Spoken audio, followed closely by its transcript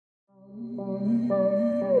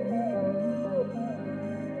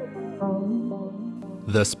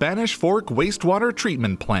The Spanish Fork Wastewater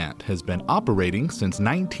Treatment Plant has been operating since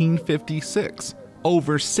 1956,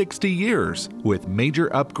 over 60 years, with major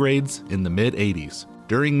upgrades in the mid-80s.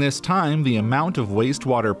 During this time, the amount of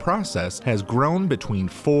wastewater processed has grown between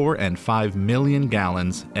 4 and 5 million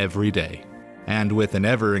gallons every day. And with an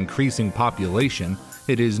ever-increasing population,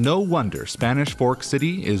 it is no wonder Spanish Fork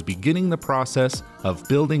City is beginning the process of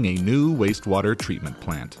building a new wastewater treatment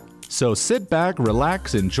plant. So sit back,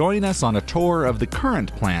 relax, and join us on a tour of the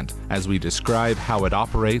current plant as we describe how it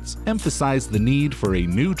operates, emphasize the need for a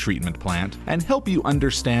new treatment plant, and help you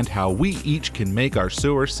understand how we each can make our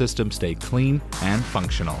sewer system stay clean and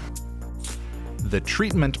functional. The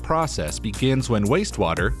treatment process begins when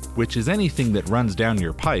wastewater, which is anything that runs down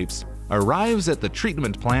your pipes, arrives at the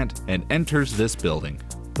treatment plant and enters this building.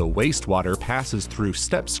 The wastewater passes through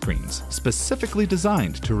step screens specifically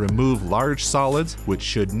designed to remove large solids which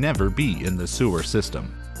should never be in the sewer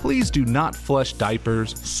system. Please do not flush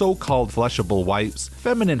diapers, so-called flushable wipes,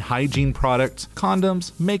 feminine hygiene products,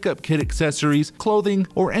 condoms, makeup kit accessories, clothing,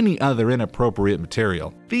 or any other inappropriate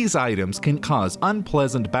material. These items can cause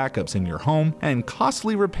unpleasant backups in your home and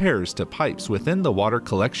costly repairs to pipes within the water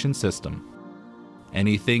collection system.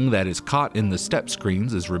 Anything that is caught in the step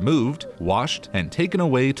screens is removed, washed, and taken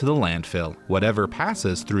away to the landfill. Whatever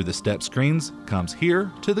passes through the step screens comes here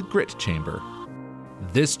to the grit chamber.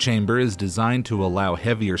 This chamber is designed to allow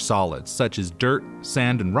heavier solids such as dirt,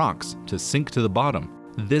 sand, and rocks to sink to the bottom.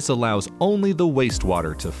 This allows only the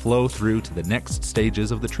wastewater to flow through to the next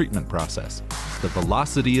stages of the treatment process. The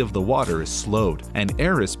velocity of the water is slowed, and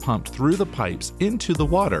air is pumped through the pipes into the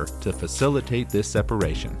water to facilitate this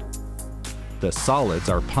separation. The solids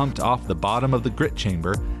are pumped off the bottom of the grit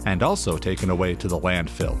chamber and also taken away to the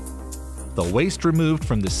landfill. The waste removed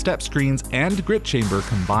from the step screens and grit chamber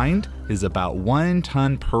combined is about 1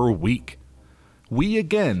 ton per week. We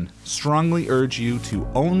again strongly urge you to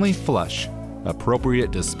only flush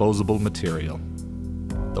appropriate disposable material.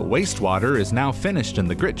 The wastewater is now finished in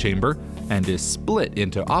the grit chamber and is split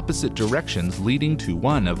into opposite directions, leading to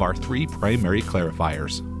one of our 3 primary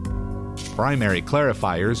clarifiers. Primary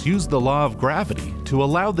clarifiers use the law of gravity to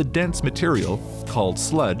allow the dense material, called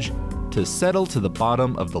sludge, to settle to the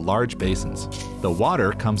bottom of the large basins. The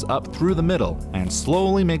water comes up through the middle and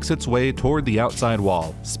slowly makes its way toward the outside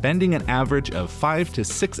wall, spending an average of 5 to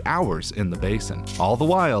 6 hours in the basin, all the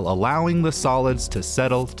while allowing the solids to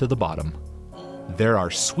settle to the bottom. There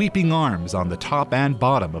are sweeping arms on the top and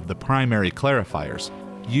bottom of the primary clarifiers,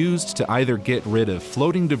 used to either get rid of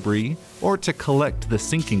floating debris or to collect the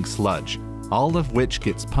sinking sludge, all of which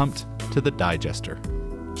gets pumped to the digester.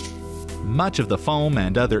 Much of the foam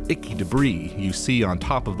and other icky debris you see on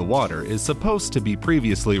top of the water is supposed to be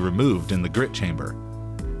previously removed in the grit chamber.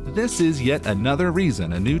 This is yet another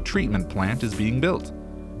reason a new treatment plant is being built,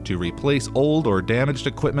 to replace old or damaged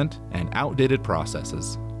equipment and outdated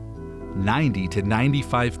processes. 90 to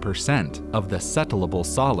 95% of the settlable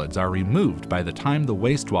solids are removed by the time the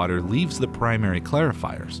wastewater leaves the primary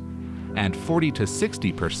clarifiers, and 40 to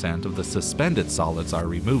 60% of the suspended solids are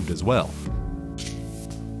removed as well.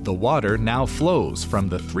 The water now flows from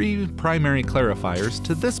the 3 primary clarifiers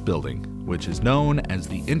to this building, which is known as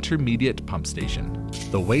the intermediate pump station.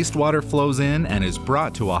 The wastewater flows in and is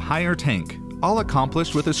brought to a higher tank, all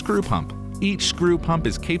accomplished with a screw pump. Each screw pump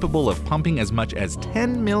is capable of pumping as much as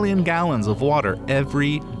 10 million gallons of water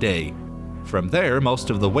every day. From there, most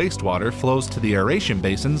of the wastewater flows to the aeration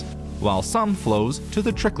basins, while some flows to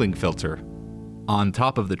the trickling filter. On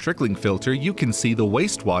top of the trickling filter, you can see the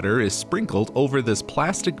wastewater is sprinkled over this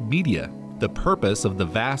plastic media. The purpose of the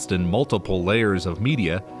vast and multiple layers of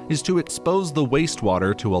media is to expose the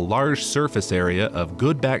wastewater to a large surface area of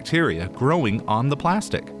good bacteria growing on the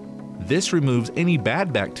plastic. This removes any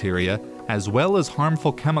bad bacteria as well as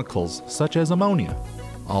harmful chemicals such as ammonia.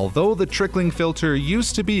 Although the trickling filter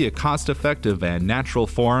used to be a cost-effective and natural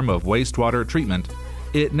form of wastewater treatment,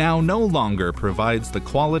 it now no longer provides the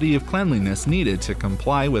quality of cleanliness needed to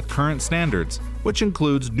comply with current standards, which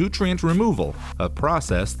includes nutrient removal, a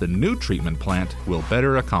process the new treatment plant will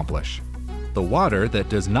better accomplish. The water that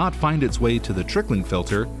does not find its way to the trickling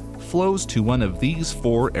filter flows to one of these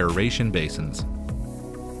 4 aeration basins.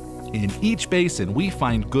 In each basin, we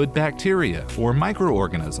find good bacteria or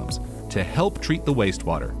microorganisms to help treat the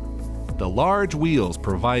wastewater. The large wheels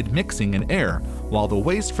provide mixing and air, while the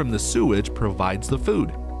waste from the sewage provides the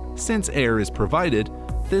food. Since air is provided,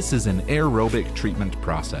 this is an aerobic treatment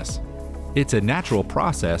process. It's a natural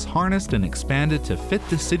process harnessed and expanded to fit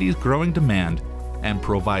the city's growing demand and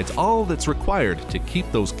provides all that's required to keep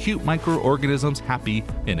those cute microorganisms happy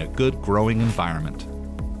in a good growing environment.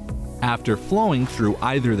 After flowing through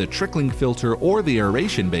either the trickling filter or the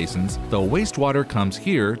aeration basins, the wastewater comes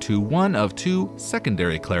here to one of two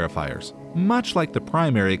secondary clarifiers. Much like the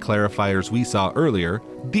primary clarifiers we saw earlier,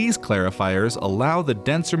 these clarifiers allow the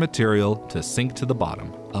denser material to sink to the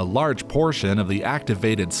bottom. A large portion of the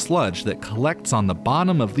activated sludge that collects on the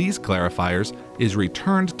bottom of these clarifiers is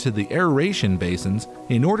returned to the aeration basins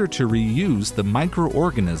in order to reuse the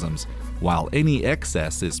microorganisms, while any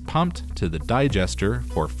excess is pumped to the digester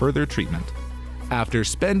for further treatment. After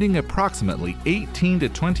spending approximately 18 to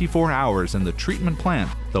 24 hours in the treatment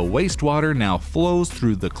plant, the wastewater now flows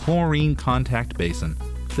through the chlorine contact basin.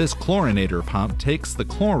 This chlorinator pump takes the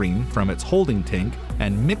chlorine from its holding tank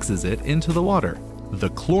and mixes it into the water. The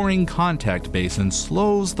chlorine contact basin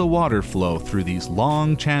slows the water flow through these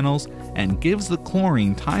long channels and gives the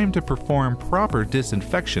chlorine time to perform proper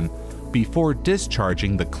disinfection before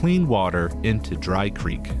discharging the clean water into Dry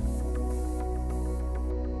Creek.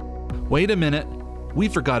 Wait a minute, we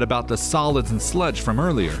forgot about the solids and sludge from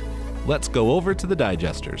earlier. Let's go over to the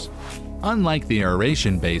digesters. Unlike the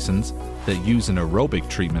aeration basins that use an aerobic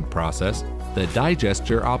treatment process, the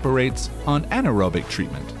digester operates on anaerobic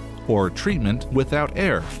treatment, or treatment without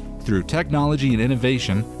air. Through technology and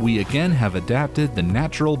innovation, we again have adapted the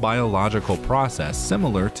natural biological process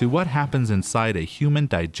similar to what happens inside a human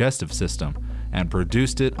digestive system and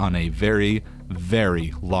produced it on a very,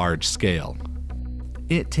 very large scale.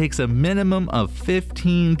 It takes a minimum of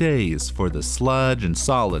 15 days for the sludge and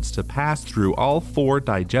solids to pass through all 4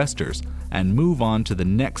 digesters and move on to the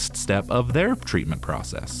next step of their treatment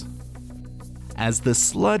process. As the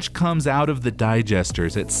sludge comes out of the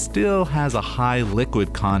digesters, it still has a high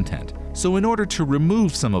liquid content, so in order to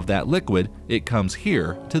remove some of that liquid, it comes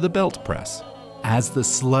here to the belt press. As the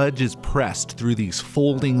sludge is pressed through these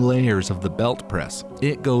folding layers of the belt press,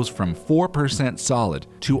 it goes from 4% solid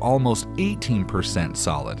to almost 18%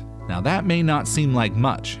 solid. Now that may not seem like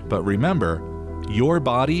much, but remember, your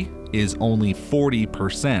body is only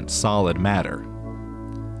 40% solid matter.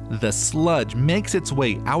 The sludge makes its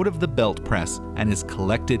way out of the belt press and is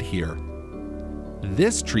collected here.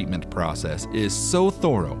 This treatment process is so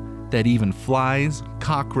thorough that even flies,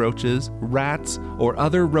 cockroaches, rats, or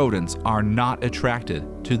other rodents are not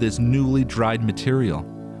attracted to this newly dried material,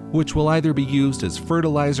 which will either be used as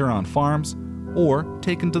fertilizer on farms or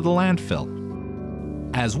taken to the landfill.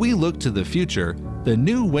 As we look to the future, the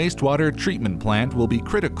new wastewater treatment plant will be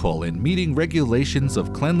critical in meeting regulations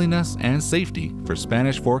of cleanliness and safety for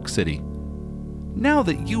Spanish Fork City. Now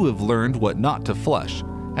that you have learned what not to flush,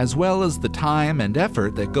 as well as the time and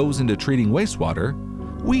effort that goes into treating wastewater,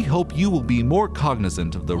 we hope you will be more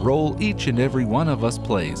cognizant of the role each and every one of us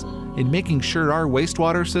plays in making sure our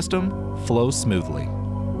wastewater system flows smoothly.